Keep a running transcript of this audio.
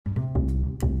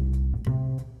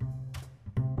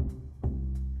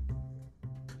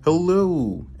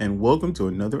Hello, and welcome to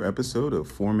another episode of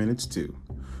 4 Minutes 2,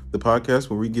 the podcast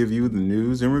where we give you the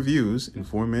news and reviews in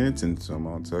 4 minutes and some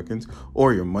odd seconds,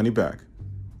 or your money back,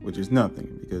 which is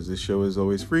nothing because this show is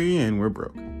always free and we're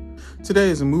broke. Today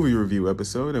is a movie review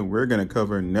episode, and we're going to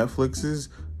cover Netflix's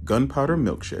Gunpowder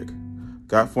Milkshake.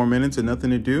 Got 4 minutes and nothing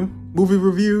to do? Movie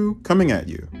review coming at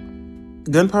you.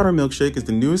 Gunpowder Milkshake is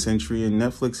the newest entry in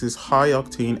Netflix's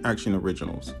high-octane action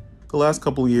originals. The last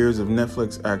couple years of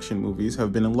Netflix action movies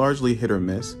have been largely hit or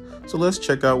miss, so let's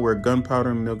check out where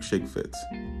Gunpowder Milkshake fits.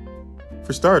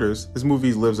 For starters, this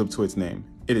movie lives up to its name.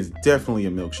 It is definitely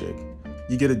a milkshake.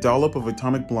 You get a dollop of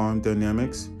atomic blonde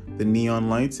dynamics, the neon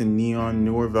lights and neon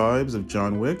noir vibes of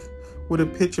John Wick, with a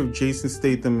pitch of Jason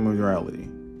Statham morality.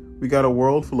 We got a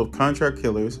world full of contract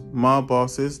killers, mob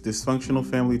bosses, dysfunctional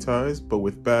family ties, but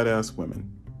with badass women.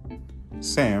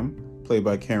 Sam, played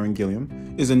by Karen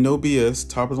Gilliam, is a no-BS,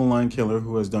 top-of-the-line killer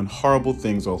who has done horrible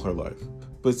things all her life.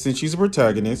 But since she's a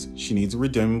protagonist, she needs a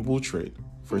redeemable trait.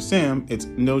 For Sam, it's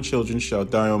no children shall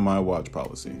die on my watch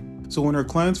policy. So when her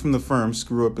clients from the firm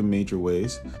screw up in major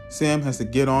ways, Sam has to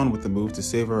get on with the move to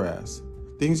save her ass.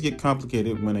 Things get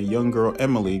complicated when a young girl,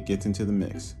 Emily, gets into the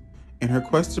mix. In her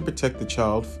quest to protect the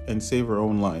child and save her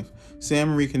own life,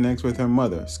 Sam reconnects with her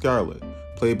mother, Scarlett,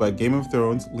 played by Game of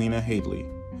Thrones' Lena Headey.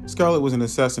 Scarlett was an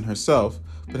assassin herself,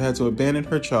 but had to abandon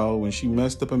her child when she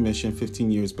messed up a mission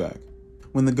 15 years back.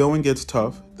 When the going gets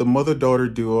tough, the mother-daughter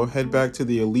duo head back to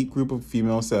the elite group of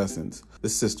female assassins, the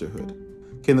Sisterhood.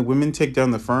 Can the women take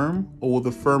down the firm, or will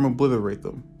the firm obliterate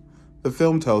them? The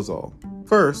film tells all.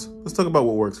 First, let's talk about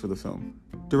what works for the film.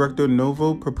 Director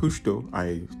Novo Propusto,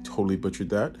 I totally butchered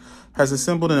that, has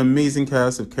assembled an amazing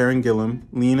cast of Karen Gilliam,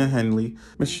 Lena Headey,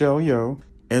 Michelle Yeoh,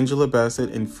 Angela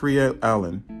Bassett, and Freya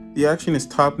Allen. The action is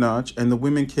top-notch, and the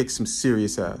women kick some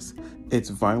serious ass. It's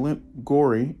violent,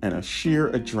 gory, and a sheer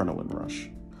adrenaline rush.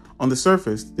 On the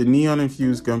surface, the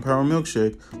neon-infused Gunpowder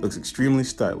Milkshake looks extremely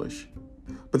stylish.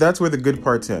 But that's where the good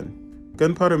parts end.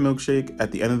 Gunpowder Milkshake,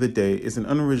 at the end of the day, is an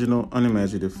unoriginal,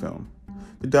 unimaginative film.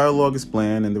 The dialogue is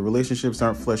bland, and the relationships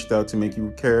aren't fleshed out to make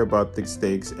you care about the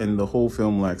stakes, and the whole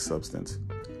film lacks substance.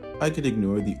 I could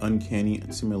ignore the uncanny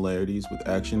similarities with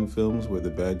action films where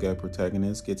the bad guy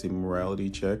protagonist gets a morality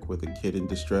check with a kid in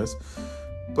distress,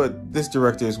 but this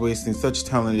director is wasting such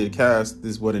talented cast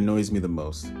is what annoys me the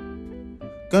most.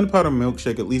 Gunpowder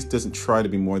Milkshake at least doesn't try to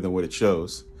be more than what it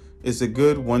shows. It's a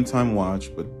good one-time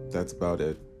watch, but that's about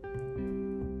it.